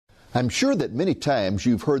I'm sure that many times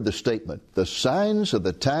you've heard the statement, the signs of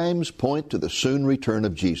the times point to the soon return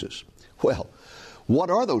of Jesus. Well, what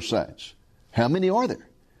are those signs? How many are there?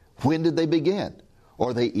 When did they begin?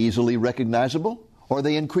 Are they easily recognizable? Are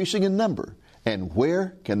they increasing in number? And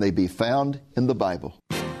where can they be found in the Bible?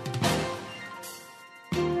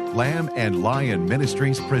 Lamb and Lion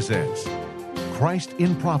Ministries presents Christ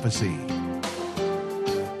in Prophecy,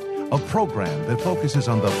 a program that focuses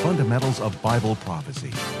on the fundamentals of Bible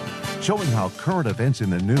prophecy, showing how current events in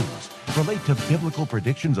the news relate to biblical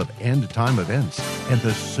predictions of end-time events and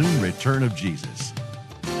the soon return of Jesus.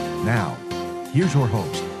 Now, here's your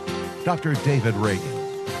host, Dr. David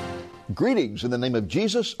Reagan. Greetings in the name of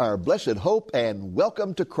Jesus, our blessed hope, and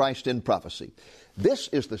welcome to Christ in Prophecy. This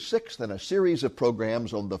is the sixth in a series of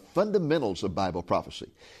programs on the fundamentals of Bible prophecy.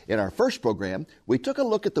 In our first program, we took a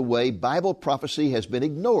look at the way Bible prophecy has been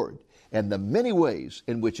ignored and the many ways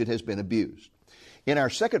in which it has been abused. In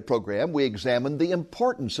our second program, we examined the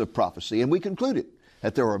importance of prophecy, and we concluded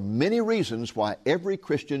that there are many reasons why every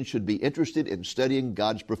Christian should be interested in studying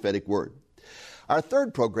God's prophetic word. Our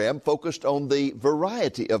third program focused on the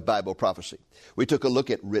variety of Bible prophecy. We took a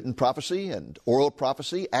look at written prophecy and oral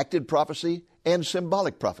prophecy, acted prophecy, and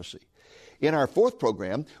symbolic prophecy. In our fourth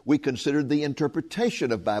program, we considered the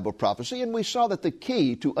interpretation of Bible prophecy, and we saw that the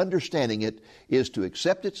key to understanding it is to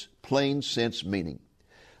accept its plain sense meaning.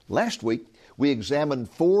 Last week, we examined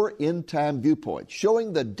 4 end-time viewpoints,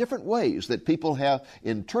 showing the different ways that people have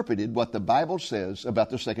interpreted what the Bible says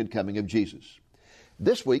about the second coming of Jesus.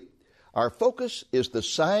 This week, our focus is the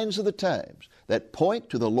signs of the times that point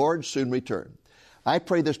to the Lord's soon return. I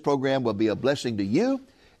pray this program will be a blessing to you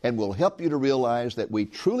and will help you to realize that we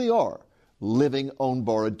truly are living on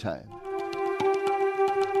borrowed time.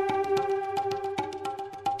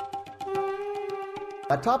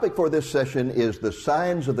 My topic for this session is the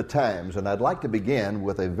signs of the times, and I'd like to begin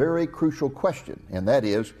with a very crucial question, and that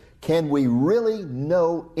is, can we really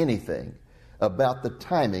know anything about the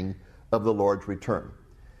timing of the Lord's return?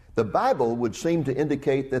 The Bible would seem to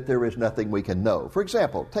indicate that there is nothing we can know. For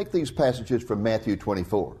example, take these passages from Matthew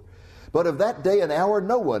 24. But of that day and hour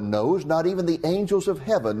no one knows, not even the angels of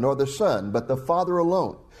heaven nor the Son, but the Father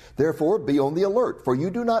alone. Therefore be on the alert, for you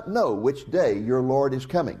do not know which day your Lord is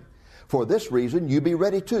coming. For this reason you be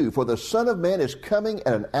ready too, for the Son of Man is coming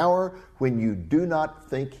at an hour when you do not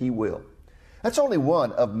think he will. That's only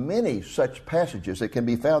one of many such passages that can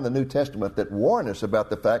be found in the New Testament that warn us about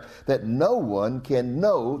the fact that no one can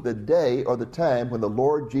know the day or the time when the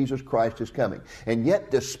Lord Jesus Christ is coming. And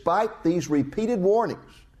yet, despite these repeated warnings,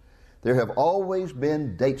 there have always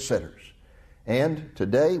been date setters. And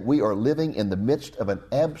today we are living in the midst of an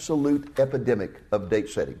absolute epidemic of date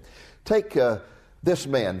setting. Take this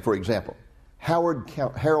man, for example, Harold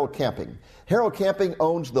Camping. Harold Camping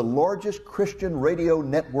owns the largest Christian radio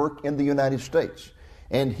network in the United States,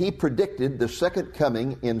 and he predicted the second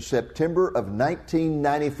coming in September of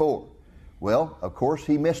 1994. Well, of course,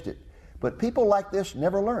 he missed it. But people like this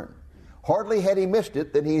never learn. Hardly had he missed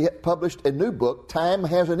it, then he published a new book, Time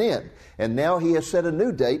Has an End, and now he has set a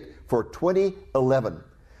new date for 2011.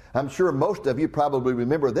 I'm sure most of you probably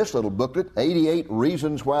remember this little booklet, 88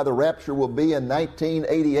 Reasons Why the Rapture Will Be in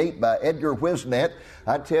 1988 by Edgar Wisnat.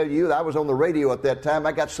 I tell you, I was on the radio at that time.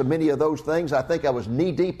 I got so many of those things, I think I was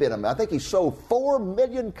knee-deep in them. I think he sold 4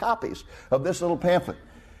 million copies of this little pamphlet.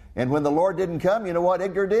 And when the Lord didn't come, you know what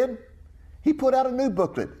Edgar did? He put out a new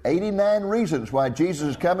booklet, 89 Reasons Why Jesus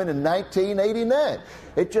is Coming in 1989.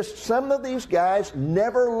 It just, some of these guys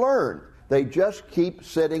never learn. They just keep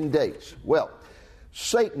setting dates. Well,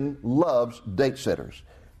 Satan loves date setters.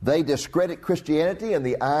 They discredit Christianity in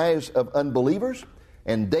the eyes of unbelievers,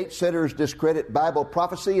 and date setters discredit Bible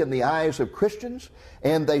prophecy in the eyes of Christians,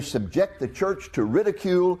 and they subject the church to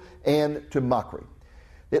ridicule and to mockery.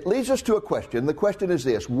 It leads us to a question. The question is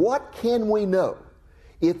this: what can we know,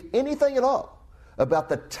 if anything at all, about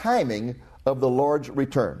the timing of the Lord's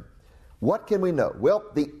return? What can we know? Well,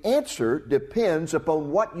 the answer depends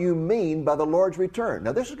upon what you mean by the Lord's return.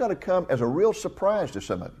 Now, this is going to come as a real surprise to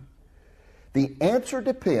some of you. The answer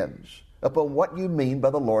depends upon what you mean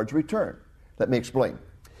by the Lord's return. Let me explain.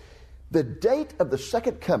 The date of the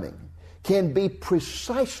second coming can be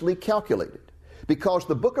precisely calculated because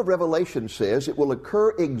the book of Revelation says it will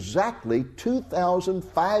occur exactly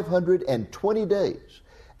 2,520 days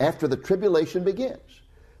after the tribulation begins.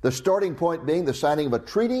 The starting point being the signing of a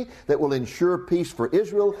treaty that will ensure peace for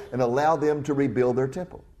Israel and allow them to rebuild their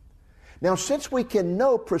temple. Now, since we can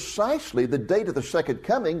know precisely the date of the second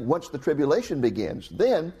coming once the tribulation begins,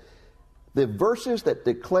 then the verses that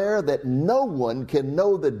declare that no one can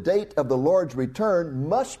know the date of the Lord's return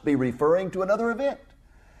must be referring to another event.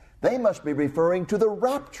 They must be referring to the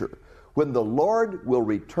rapture, when the Lord will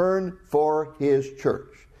return for His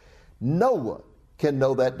church. No one can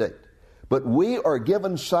know that date. But we are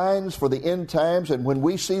given signs for the end times, and when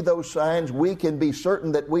we see those signs, we can be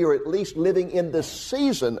certain that we are at least living in the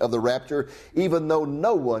season of the rapture, even though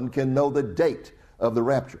no one can know the date of the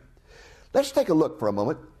rapture. Let's take a look for a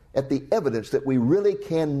moment at the evidence that we really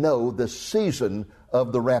can know the season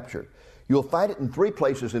of the rapture. You'll find it in three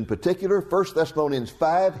places in particular: 1 Thessalonians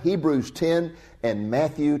 5, Hebrews 10, and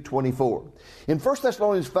Matthew 24. In 1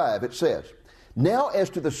 Thessalonians 5, it says, "Now as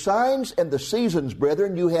to the signs and the seasons,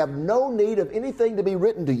 brethren, you have no need of anything to be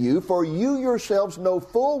written to you, for you yourselves know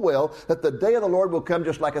full well that the day of the Lord will come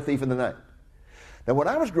just like a thief in the night." Now, when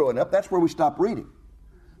I was growing up, that's where we stopped reading.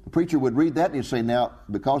 The preacher would read that and he'd say, "Now,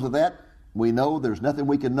 because of that, we know there's nothing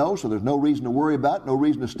we can know, so there's no reason to worry about it, no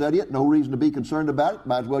reason to study it, no reason to be concerned about it.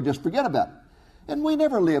 Might as well just forget about it." And we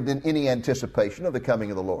never lived in any anticipation of the coming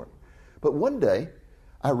of the Lord. But one day,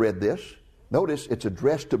 I read this. Notice it's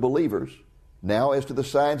addressed to believers. "Now as to the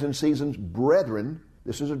signs and seasons, brethren,"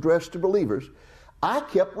 this is addressed to believers. I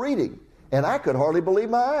kept reading, and I could hardly believe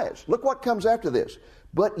my eyes. Look what comes after this.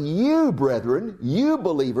 "But you, brethren, you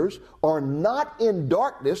believers, are not in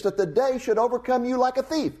darkness, that the day should overcome you like a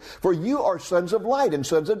thief. For you are sons of light and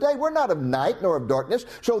sons of day. We're not of night nor of darkness.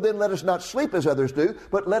 So then let us not sleep as others do,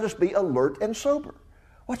 but let us be alert and sober."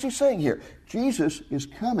 What's he saying here? Jesus is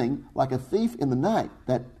coming like a thief in the night.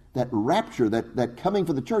 That rapture, that coming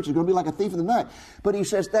for the church is going to be like a thief in the night. But he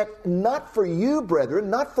says that not for you, brethren,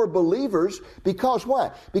 not for believers, because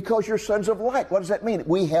why? Because you're sons of light. What does that mean?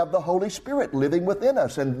 We have the Holy Spirit living within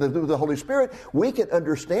us, and through the Holy Spirit, we can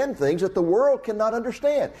understand things that the world cannot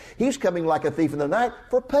understand. He's coming like a thief in the night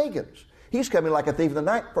for pagans. He's coming like a thief in the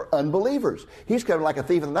night for unbelievers. He's coming like a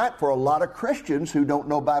thief in the night for a lot of Christians who don't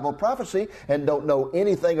know Bible prophecy and don't know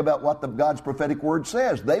anything about what God's prophetic Word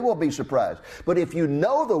says. They will be surprised. But if you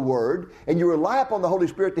know the Word and you rely upon the Holy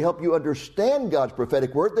Spirit to help you understand God's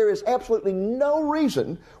prophetic Word, there is absolutely no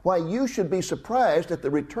reason why you should be surprised at the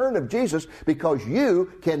return of Jesus, because you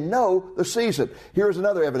can know the season. Here's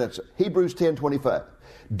another evidence. Hebrews 10:25.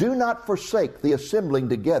 "Do not forsake the assembling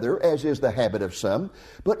together, as is the habit of some,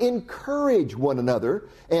 but encourage one another,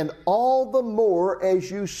 and all the more as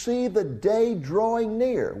you see the day drawing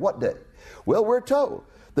near." What day? Well, we're told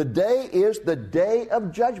the day is the day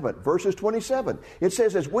of judgment. Verses 27. It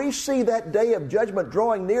says, as we see that day of judgment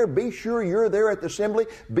drawing near, be sure you're there at the assembly.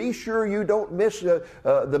 Be sure you don't miss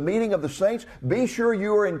the meeting of the saints. Be sure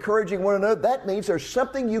you are encouraging one another. That means there's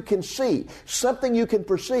something you can see, something you can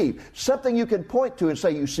perceive, something you can point to and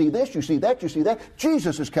say, you see this, you see that, you see that.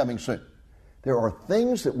 Jesus is coming soon. There are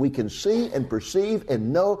things that we can see and perceive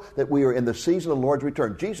and know that we are in the season of the Lord's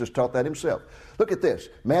return. Jesus taught that himself. Look at this,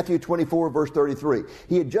 Matthew 24, verse 33.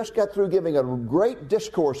 He had just got through giving a great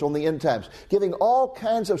discourse on the end times, giving all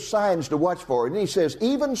kinds of signs to watch for. And he says,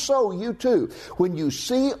 "Even so, you too, when you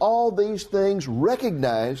see all these things,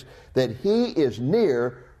 recognize that He is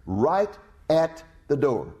near, right at the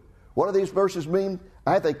door." What do these verses mean?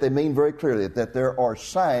 I think they mean very clearly that there are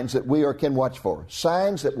signs that we can watch for.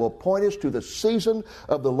 Signs that will point us to the season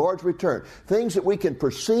of the Lord's return. Things that we can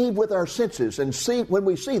perceive with our senses and see when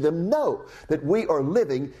we see them, know that we are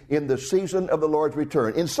living in the season of the Lord's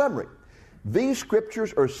return. In summary, these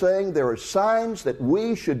scriptures are saying there are signs that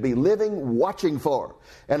we should be living watching for.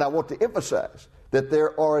 And I want to emphasize that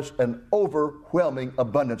there is an overwhelming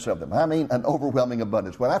abundance of them. I mean, an overwhelming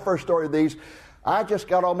abundance. When I first started these, I just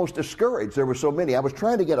got almost discouraged. There were so many. I was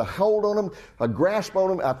trying to get a hold on them, a grasp on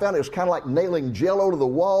them. I found it was kind of like nailing Jell-O to the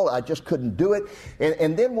wall. I just couldn't do it.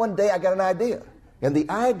 And then one day I got an idea. And the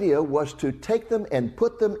idea was to take them and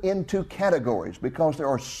put them into categories, because there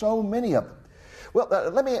are so many of them. Well,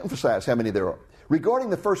 let me emphasize how many there are. Regarding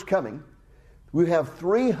the first coming, we have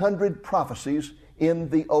 300 prophecies in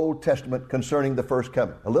the Old Testament concerning the first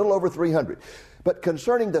coming. A little over 300. But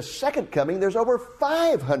concerning the second coming, there's over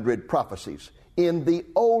 500 prophecies in the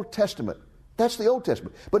Old Testament. That's the Old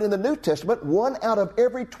Testament. But in the New Testament, 1 out of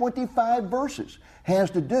every 25 verses has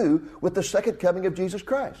to do with the second coming of Jesus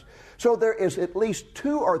Christ. So there is at least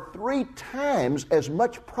 2 or 3 times as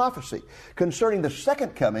much prophecy concerning the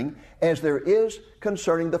second coming as there is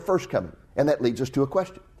concerning the first coming. And that leads us to a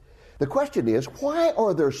question. The question is, why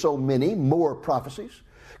are there so many more prophecies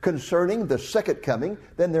concerning the second coming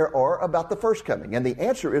than there are about the first coming? And the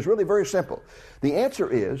answer is really very simple. The answer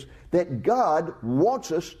is that God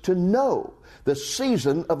wants us to know the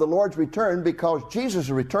season of the Lord's return, because Jesus'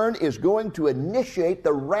 return is going to initiate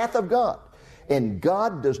the wrath of God. And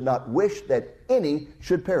God does not wish that any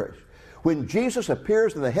should perish. When Jesus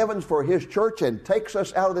appears in the heavens for His church and takes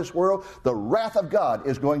us out of this world, the wrath of God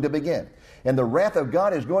is going to begin. And the wrath of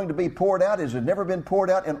God is going to be poured out as has never been poured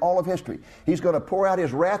out in all of history. He's going to pour out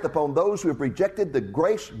His wrath upon those who have rejected the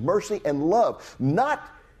grace, mercy, and love, not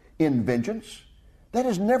in vengeance. That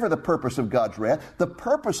is never the purpose of God's wrath. The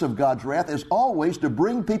purpose of God's wrath is always to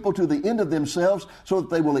bring people to the end of themselves so that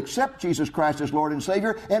they will accept Jesus Christ as Lord and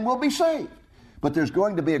Savior and will be saved. But there's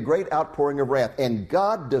going to be a great outpouring of wrath, and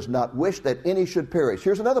God does not wish that any should perish.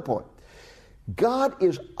 Here's another point. God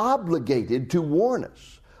is obligated to warn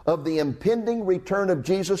us of the impending return of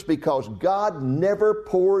Jesus because God never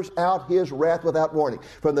pours out His wrath without warning.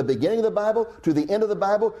 From the beginning of the Bible to the end of the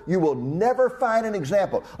Bible, you will never find an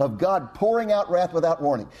example of God pouring out wrath without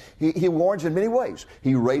warning. He warns in many ways.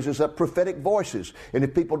 He raises up prophetic voices, and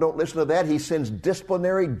if people don't listen to that, He sends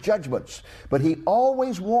disciplinary judgments. But He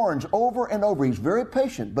always warns over and over. He's very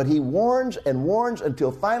patient, but He warns and warns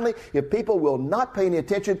until finally, if people will not pay any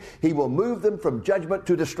attention, He will move them from judgment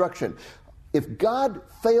to destruction. If God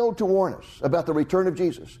failed to warn us about the return of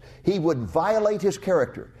Jesus, He would violate His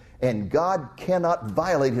character, and God cannot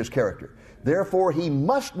violate His character. Therefore, He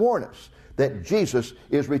must warn us that Jesus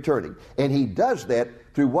is returning, and He does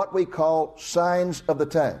that through what we call signs of the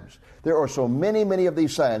times. There are so many of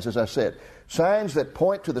these signs, as I said, signs that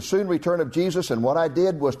point to the soon return of Jesus, and what I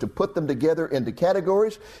did was to put them together into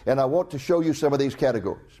categories, and I want to show you some of these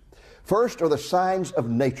categories. First are the signs of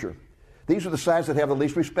nature. These are the signs that have the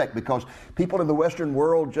least respect because people in the Western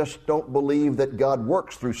world just don't believe that God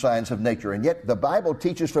works through signs of nature. And yet the Bible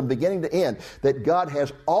teaches from beginning to end that God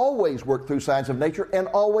has always worked through signs of nature and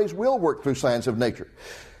always will work through signs of nature.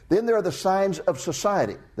 Then there are the signs of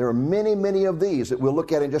society. There are many of these that we'll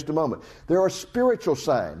look at in just a moment. There are spiritual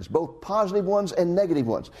signs, both positive ones and negative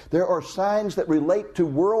ones. There are signs that relate to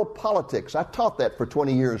world politics. I taught that for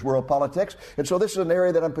 20 years, world politics, and so this is an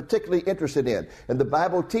area that I'm particularly interested in. And the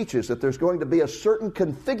Bible teaches that there's going to be a certain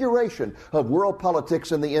configuration of world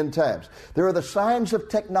politics in the end times. There are the signs of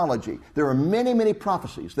technology. There are many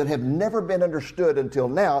prophecies that have never been understood until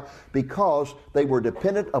now because they were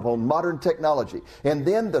dependent upon modern technology. And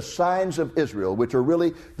then the signs of Israel, which are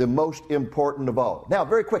really the most important of all. Now,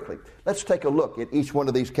 very quickly, let's take a look at each one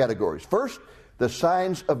of these categories. First, the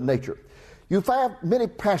signs of nature. You find many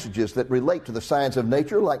passages that relate to the signs of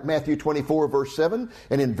nature, like Matthew 24, verse 7,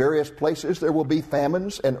 and in various places there will be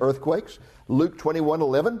famines and earthquakes. Luke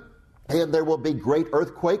 21:11. And there will be great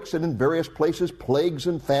earthquakes, and in various places plagues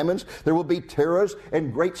and famines. There will be terrors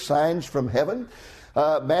and great signs from heaven.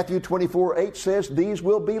 Matthew 24:8 says these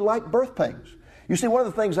will be like birth pains. You see, one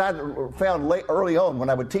of the things I found early on when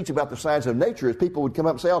I would teach about the signs of nature is people would come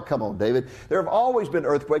up and say, oh, come on, David, there have always been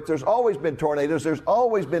earthquakes, there's always been tornadoes, there's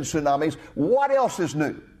always been tsunamis. What else is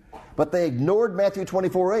new? But they ignored Matthew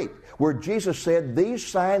 24:8, where Jesus said these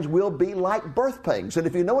signs will be like birth pangs. And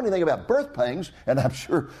if you know anything about birth pangs, and I'm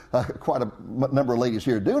sure quite a number of ladies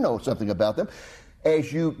here do know something about them,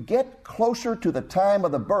 as you get closer to the time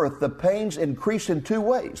of the birth, the pains increase in two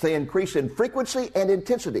ways. They increase in frequency and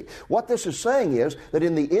intensity. What this is saying is that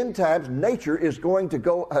in the end times, nature is going to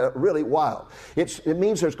go really wild. It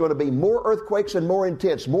means there's going to be more earthquakes and more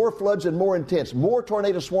intense, more floods and more intense, more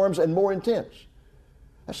tornado swarms and more intense.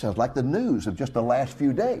 That sounds like the news of just the last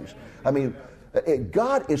few days. I mean,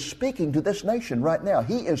 God is speaking to this nation right now.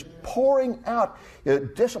 He is pouring out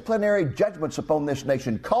disciplinary judgments upon this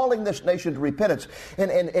nation, calling this nation to repentance.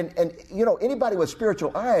 And you know, anybody with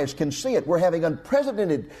spiritual eyes can see it. We're having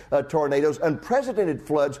unprecedented tornadoes, unprecedented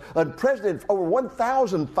floods, over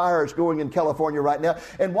 1,000 fires going in California right now.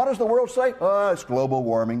 And what does the world say? Oh, it's global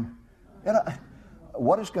warming.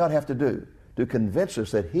 What does God have to do to convince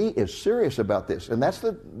us that He is serious about this? And that's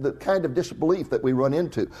the kind of disbelief that we run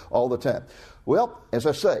into all the time. Well, as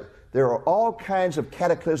I say, there are all kinds of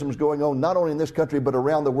cataclysms going on, not only in this country, but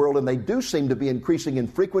around the world, and they do seem to be increasing in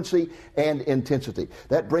frequency and intensity.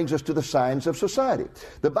 That brings us to the signs of society.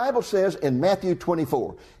 The Bible says in Matthew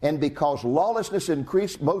 24, and because lawlessness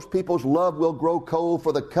increased, most people's love will grow cold,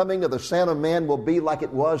 for the coming of the Son of Man will be like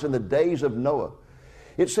it was in the days of Noah.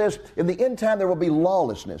 It says, in the end time there will be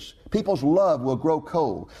lawlessness. People's love will grow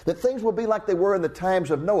cold. That things will be like they were in the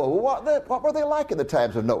times of Noah. Well, what were they like in the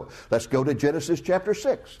times of Noah? Let's go to Genesis chapter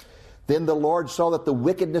 6. Then the Lord saw that the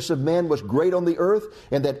wickedness of man was great on the earth,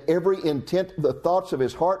 and that every intent of the thoughts of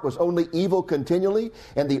his heart was only evil continually,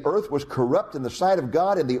 and the earth was corrupt in the sight of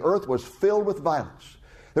God, and the earth was filled with violence.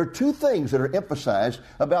 There are two things that are emphasized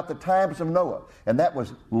about the times of Noah, and that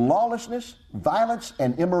was lawlessness, violence,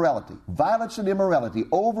 and immorality. Violence and immorality,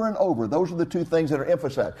 over and over, those are the two things that are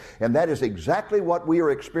emphasized. And that is exactly what we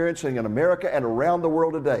are experiencing in America and around the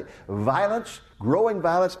world today. Violence, growing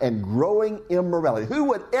violence, and growing immorality. Who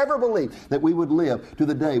would ever believe that we would live to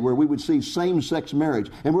the day where we would see same-sex marriage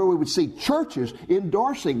and where we would see churches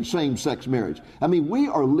endorsing same-sex marriage? I mean, we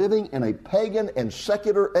are living in a pagan and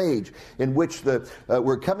secular age in which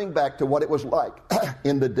we're coming back to what it was like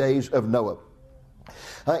in the days of Noah.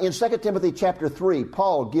 In 2 Timothy chapter 3,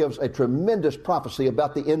 Paul gives a tremendous prophecy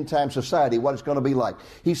about the end-time society, what it's going to be like.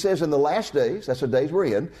 He says in the last days, that's the days we're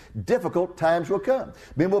in, difficult times will come.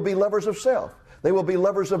 Men will be lovers of self. They will be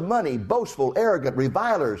lovers of money, boastful, arrogant,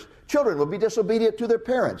 revilers. Children will be disobedient to their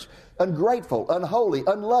parents, ungrateful, unholy,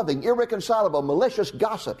 unloving, irreconcilable, malicious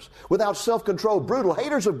gossips, without self-control, brutal,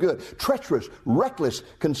 haters of good, treacherous, reckless,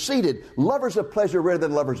 conceited, lovers of pleasure rather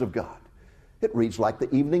than lovers of God. It reads like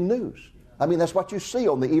the evening news. I mean, that's what you see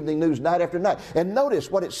on the evening news night after night. And notice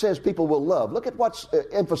what it says people will love. Look at what's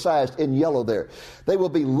emphasized in yellow there. They will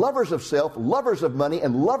be lovers of self, lovers of money,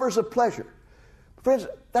 and lovers of pleasure. Friends,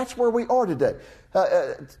 that's where we are today.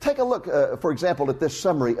 Take a look, for example, at this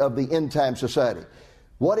summary of the end-time society.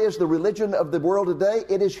 What is the religion of the world today?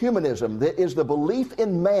 It is humanism. It is the belief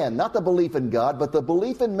in man, not the belief in God, but the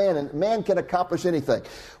belief in man, and man can accomplish anything.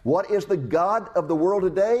 What is the God of the world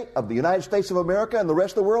today, of the United States of America and the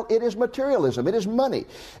rest of the world? It is materialism. It is money.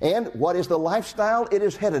 And what is the lifestyle? It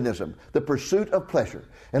is hedonism, the pursuit of pleasure.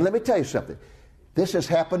 And let me tell you something. This has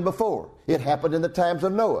happened before. It happened in the times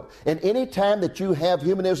of Noah. And any time that you have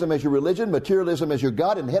humanism as your religion, materialism as your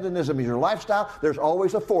God, and hedonism as your lifestyle, there's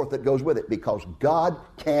always a fourth that goes with it, because God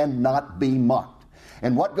cannot be mocked.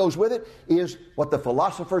 And what goes with it is what the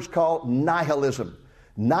philosophers call nihilism.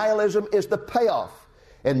 Nihilism is the payoff.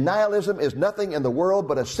 And nihilism is nothing in the world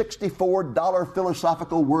but a $64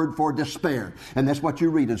 philosophical word for despair. And that's what you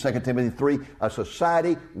read in 2 Timothy 3, a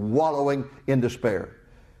society wallowing in despair.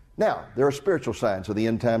 Now, there are spiritual signs of the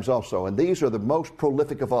end times also, and these are the most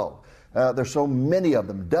prolific of all. There's so many of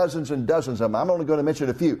them, dozens and dozens of them. I'm only going to mention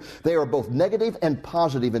a few. They are both negative and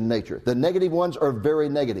positive in nature. The negative ones are very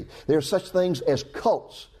negative. There are such things as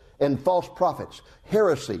cults and false prophets,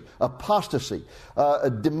 heresy, apostasy,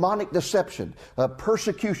 demonic deception,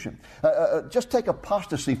 persecution. Just take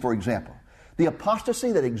apostasy, for example. The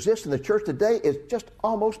apostasy that exists in the church today is just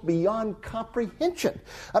almost beyond comprehension.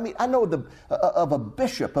 I mean, I know of a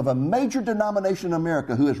bishop of a major denomination in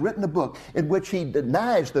America who has written a book in which he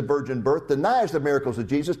denies the virgin birth, denies the miracles of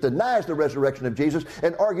Jesus, denies the resurrection of Jesus,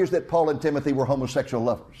 and argues that Paul and Timothy were homosexual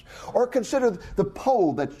lovers. Or consider the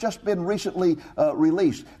poll that's just been recently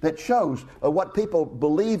released that shows what people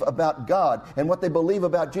believe about God and what they believe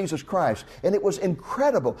about Jesus Christ. And it was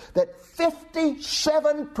incredible that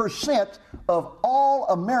 57% of all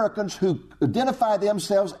Americans who identify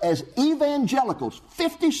themselves as evangelicals,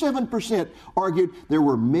 57% argued there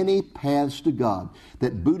were many paths to God,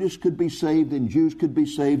 that Buddhists could be saved and Jews could be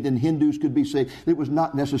saved and Hindus could be saved. It was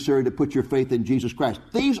not necessary to put your faith in Jesus Christ.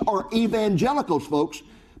 These are evangelicals, folks.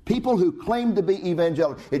 People who claim to be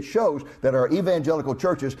evangelical. It shows that our evangelical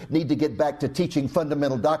churches need to get back to teaching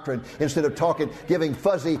fundamental doctrine instead of giving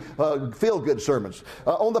fuzzy, feel-good sermons.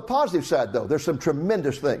 On the positive side, though, there's some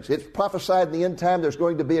tremendous things. It's prophesied in the end time there's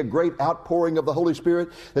going to be a great outpouring of the Holy Spirit,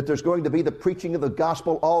 that there's going to be the preaching of the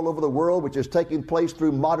gospel all over the world, which is taking place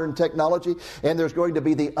through modern technology, and there's going to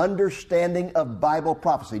be the understanding of Bible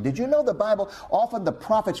prophecy. Did you know the Bible, often the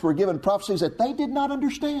prophets were given prophecies that they did not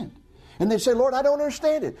understand? And they say, Lord, I don't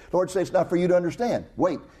understand it. Lord says, it's not for you to understand.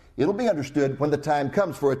 Wait, it'll be understood when the time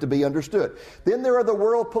comes for it to be understood. Then there are the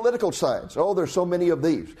world political signs. Oh, there's so many of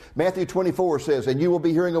these. Matthew 24 says, and you will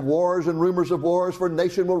be hearing of wars and rumors of wars, for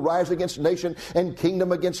nation will rise against nation and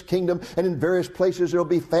kingdom against kingdom, and in various places there will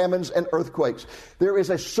be famines and earthquakes. There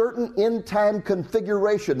is a certain end-time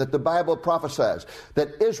configuration that the Bible prophesies,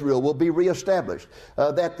 that Israel will be reestablished,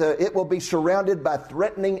 that it will be surrounded by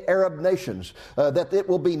threatening Arab nations, that it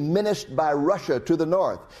will be menaced by Russia to the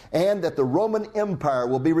north, and that the Roman Empire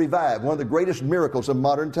will be revived, one of the greatest miracles of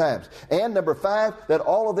modern times. And number 5, that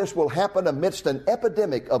all of this will happen amidst an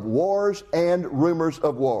epidemic of wars and rumors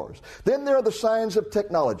of wars. Then there are the signs of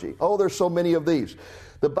technology. Oh, there's so many of these.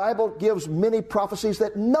 The Bible gives many prophecies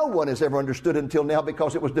that no one has ever understood until now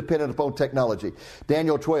because it was dependent upon technology.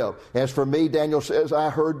 Daniel 12. As for me, Daniel says,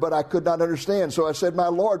 I heard, but I could not understand. So I said, my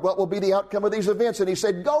Lord, what will be the outcome of these events? And he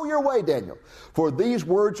said, go your way, Daniel, for these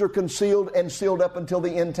words are concealed and sealed up until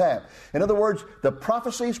the end time. In other words, the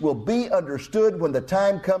prophecies will be understood when the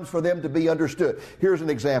time comes for them to be understood. Here's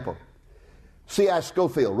an example. C.I.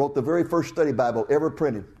 Scofield wrote the very first study Bible ever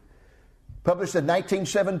printed. Published in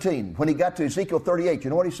 1917. When he got to Ezekiel 38, you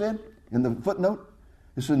know what he said in the footnote?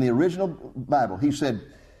 This is in the original Bible. He said,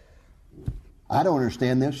 I don't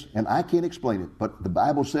understand this, and I can't explain it, but the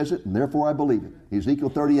Bible says it, and therefore I believe it. Ezekiel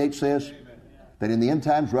 38 says that in the end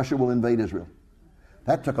times, Russia will invade Israel.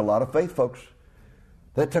 That took a lot of faith, folks.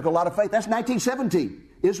 That took a lot of faith. That's 1917.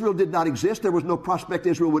 Israel did not exist. There was no prospect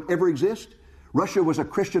Israel would ever exist. Russia was a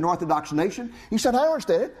Christian Orthodox nation. He said, I don't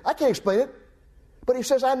understand it. I can't explain it. But he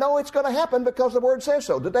says, I know it's going to happen because the Word says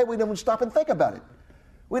so. Today we don't even stop and think about it.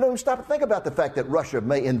 We don't even stop and think about the fact that Russia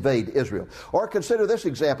may invade Israel. Or consider this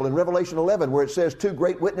example in Revelation 11 where it says 2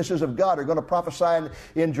 great witnesses of God are going to prophesy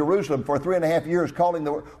in Jerusalem for 3.5 years, calling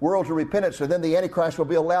the world to repentance, and then the Antichrist will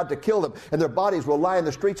be allowed to kill them, and their bodies will lie in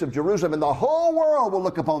the streets of Jerusalem, and the whole world will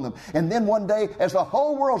look upon them. And then one day, as the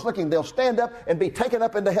whole world's looking, they'll stand up and be taken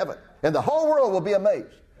up into heaven, and the whole world will be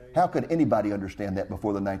amazed. How could anybody understand that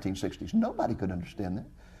before the 1960s? Nobody could understand that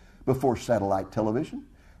before satellite television.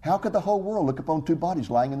 How could the whole world look upon 2 bodies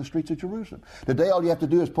lying in the streets of Jerusalem? Today, all you have to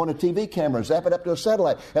do is point a TV camera, zap it up to a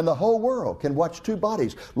satellite, and the whole world can watch 2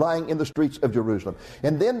 bodies lying in the streets of Jerusalem.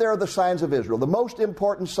 And then there are the signs of Israel, the most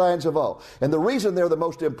important signs of all. And the reason they're the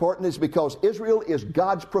most important is because Israel is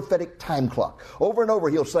God's prophetic time clock. Over and over,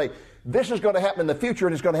 he'll say, this is going to happen in the future,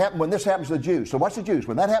 and it's going to happen when this happens to the Jews. So what's the Jews?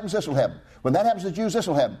 When that happens, this will happen. When that happens to the Jews, this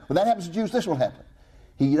will happen. When that happens to the Jews, this will happen.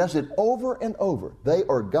 He does it over and over. They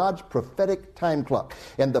are God's prophetic time clock.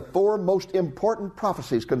 And the 4 most important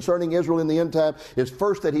prophecies concerning Israel in the end time is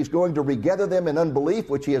first that he's going to regather them in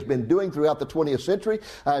unbelief, which he has been doing throughout the 20th century.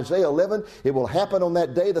 Isaiah 11, it will happen on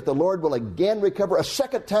that day that the Lord will again recover a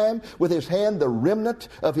second time with his hand the remnant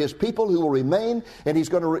of his people who will remain. And he's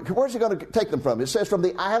going to, where's he going to take them from? It says from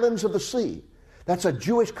the islands of the sea. That's a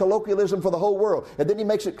Jewish colloquialism for the whole world. And then he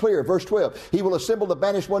makes it clear, verse 12, he will assemble the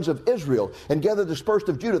banished ones of Israel and gather the dispersed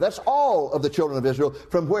of Judah. That's all of the children of Israel.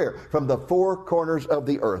 From where? From the 4 corners of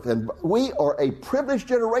the earth. And we are a privileged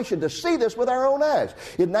generation to see this with our own eyes.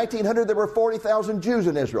 In 1900, there were 40,000 Jews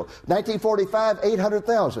in Israel. 1945,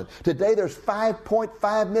 800,000. Today, there's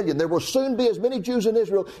 5.5 million. There will soon be as many Jews in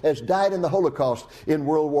Israel as died in the Holocaust in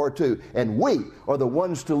World War II. And we are the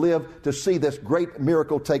ones to live to see this great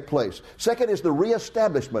miracle take place. Second is the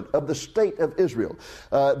reestablishment of the state of Israel.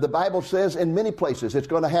 The Bible says in many places it's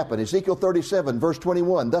going to happen. Ezekiel 37, verse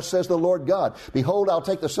 21, thus says the Lord God, behold, I'll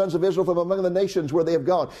take the sons of Israel from among the nations where they have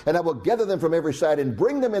gone, and I will gather them from every side and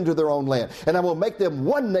bring them into their own land, and I will make them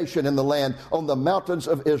one nation in the land on the mountains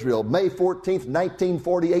of Israel. May 14th,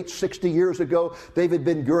 1948, 60 years ago, David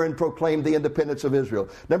Ben-Gurion proclaimed the independence of Israel.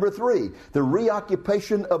 Number 3, the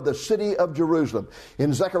reoccupation of the city of Jerusalem.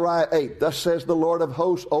 In Zechariah 8, thus says the Lord of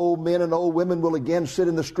hosts, old men and old women will again sit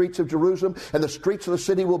in the streets of Jerusalem, and the streets of the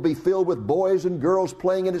city will be filled with boys and girls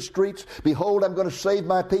playing in its streets. Behold, I'm going to save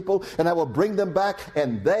my people, and I will bring them back,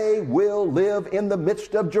 and they will live in the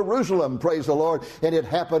midst of Jerusalem. Praise the Lord. And it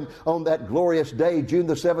happened on that glorious day, June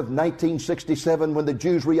the 7th, 1967, when the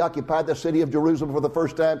Jews reoccupied the city of Jerusalem for the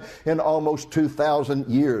first time in almost 2,000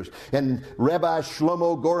 years. And Rabbi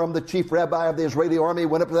Shlomo Goram, the chief rabbi of the Israeli army,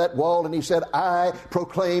 went up to that wall, and he said, I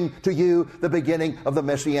proclaim to you the beginning of the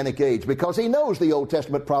Messianic age. Because he knows the Old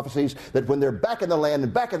Testament prophecies that when they're back in the land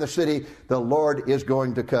and back in the city, the Lord is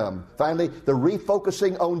going to come. Finally, the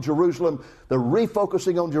refocusing on Jerusalem. The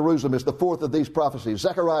refocusing on Jerusalem is the 4th of these prophecies.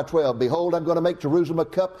 Zechariah 12, behold, I'm going to make Jerusalem a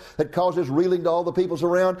cup that causes reeling to all the peoples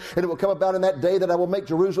around, and it will come about in that day that I will make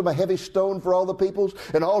Jerusalem a heavy stone for all the peoples,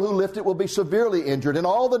 and all who lift it will be severely injured, and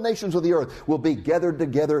all the nations of the earth will be gathered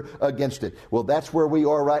together against it. Well, that's where we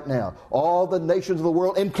are right now. All the nations of the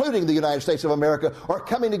world, including the United States of America, are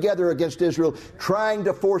coming together against Israel, trying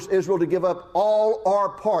to force Israel to give up all or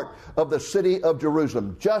part of the city of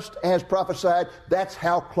Jerusalem. Just as prophesied, that's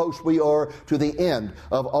how close we are to the end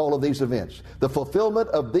of all of these events. The fulfillment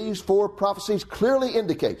of these 4 prophecies clearly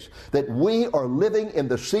indicates that we are living in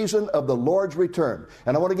the season of the Lord's return.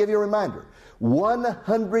 And I want to give you a reminder.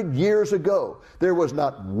 100 years ago, there was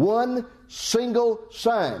not one single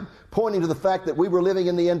sign pointing to the fact that we were living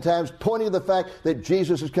in the end times, pointing to the fact that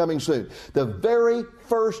Jesus is coming soon. The very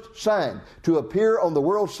first sign to appear on the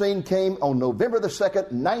world scene came on November the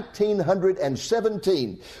 2nd,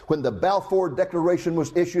 1917, when the Balfour Declaration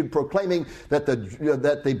was issued proclaiming that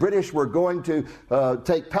the British were going to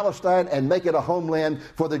take Palestine and make it a homeland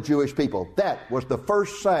for the Jewish people. That was the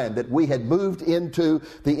first sign that we had moved into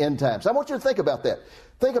the end times. I want you to think about that.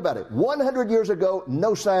 Think about it. 100 years ago,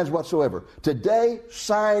 no signs whatsoever. Today,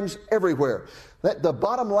 signs everywhere. The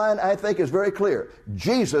bottom line, I think, is very clear.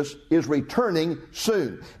 Jesus is returning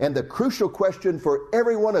soon. And the crucial question for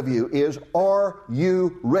every one of you is, are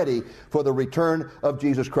you ready for the return of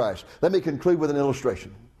Jesus Christ? Let me conclude with an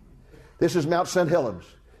illustration. This is Mount St. Helens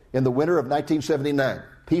in the winter of 1979.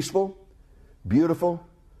 Peaceful, beautiful,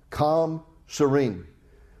 calm, serene.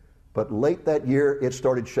 But late that year, it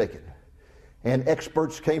started shaking. And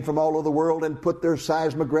experts came from all over the world and put their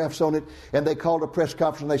seismographs on it, and they called a press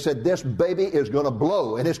conference and they said, this baby is going to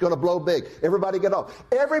blow, and it's going to blow big. Everybody got off.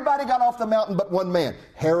 Everybody got off the mountain but one man,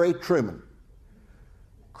 Harry Truman.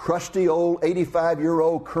 Crusty old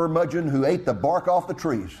 85-year-old curmudgeon who ate the bark off the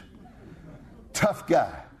trees. Tough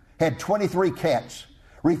guy. Had 23 cats.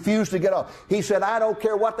 Refused to get off. He said, I don't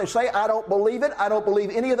care what they say. I don't believe it. I don't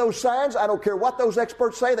believe any of those signs. I don't care what those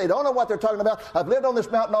experts say. They don't know what they're talking about. I've lived on this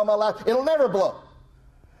mountain all my life. It'll never blow.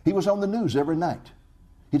 He was on the news every night.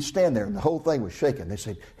 He'd stand there and the whole thing was shaking. They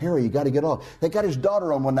said, Harry, you got to get off. They got his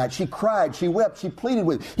daughter on one night. She cried. She wept. She pleaded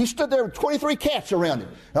with him. He stood there with 23 cats around him.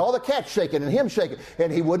 And all the cats shaking and him shaking.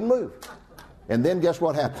 And he wouldn't move. And then guess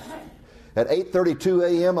what happened? At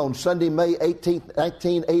 8:32 a.m. on Sunday, May 18,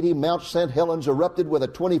 1980, Mount St. Helens erupted with a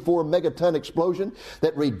 24-megaton explosion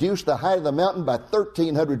that reduced the height of the mountain by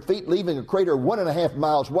 1,300 feet, leaving a crater 1.5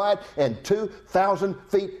 miles wide and 2,000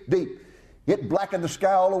 feet deep. It blackened the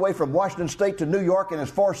sky all the way from Washington State to New York and as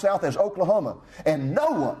far south as Oklahoma. And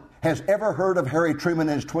no one has ever heard of Harry Truman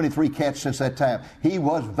and his 23 cats since that time. He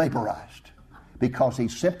was vaporized because he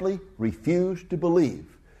simply refused to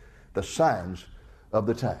believe the signs of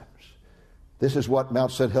the times. This is what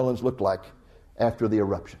Mount St. Helens looked like after the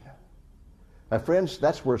eruption. My friends,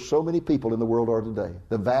 that's where so many people in the world are today.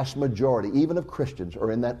 The vast majority, even of Christians,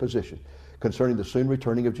 are in that position concerning the soon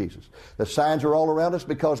returning of Jesus. The signs are all around us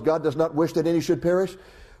because God does not wish that any should perish.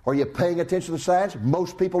 Are you paying attention to the signs?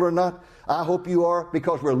 Most people are not. I hope you are,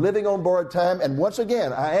 because we're living on borrowed time. And once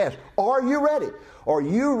again, I ask, are you ready? Are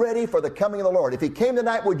you ready for the coming of the Lord? If He came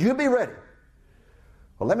tonight, would you be ready?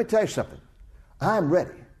 Well, let me tell you something. I'm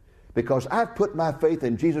ready, because I've put my faith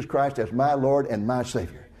in Jesus Christ as my Lord and my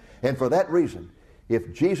Savior. And for that reason,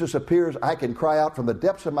 if Jesus appears, I can cry out from the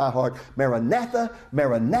depths of my heart, Maranatha,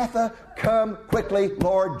 Maranatha, come quickly,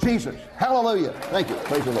 Lord Jesus. Hallelujah. Thank you.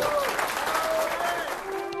 Praise the Lord.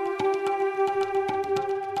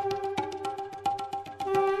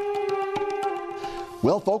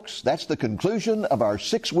 Well, folks, that's the conclusion of our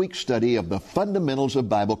 6-week study of the fundamentals of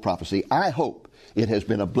Bible prophecy. I hope it has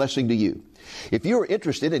been a blessing to you. If you're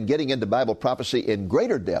interested in getting into Bible prophecy in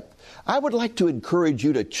greater depth, I would like to encourage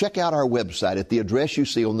you to check out our website at the address you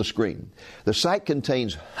see on the screen. The site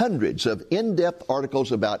contains hundreds of in-depth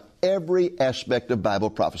articles about every aspect of Bible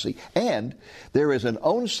prophecy, and there is an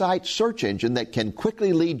on-site search engine that can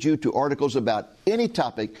quickly lead you to articles about any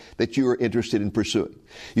topic that you are interested in pursuing.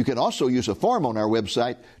 You can also use a form on our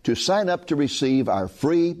website to sign up to receive our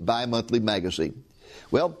free bi-monthly magazine.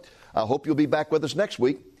 Well, I hope you'll be back with us next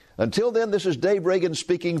week. Until then, this is Dave Reagan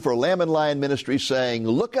speaking for Lamb and Lion Ministries, saying,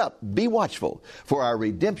 look up, be watchful, for our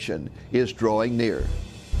redemption is drawing near.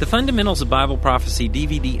 The Fundamentals of Bible Prophecy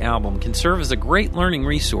DVD album can serve as a great learning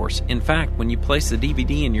resource. In fact, when you place the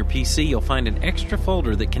DVD in your PC, you'll find an extra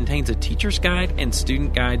folder that contains a teacher's guide and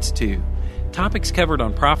student guides too. Topics covered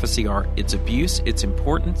on prophecy are its abuse, its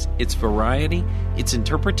importance, its variety, its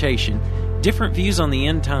interpretation, different views on the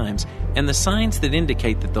end times, and the signs that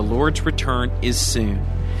indicate that the Lord's return is soon.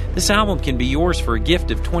 This album can be yours for a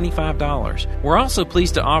gift of $25. We're also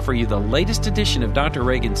pleased to offer you the latest edition of Dr.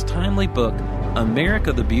 Reagan's timely book,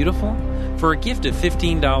 America the Beautiful, for a gift of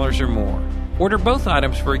 $15 or more. Order both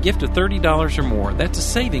items for a gift of $30 or more. That's a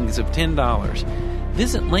savings of $10.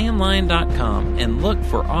 Visit landline.com and look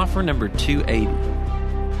for offer number 280.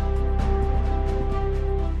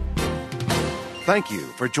 Thank you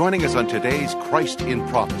for joining us on today's Christ in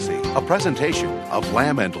Prophecy, a presentation of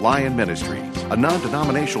Lamb and Lion Ministries, a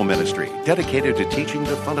non-denominational ministry dedicated to teaching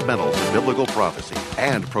the fundamentals of biblical prophecy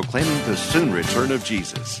and proclaiming the soon return of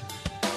Jesus.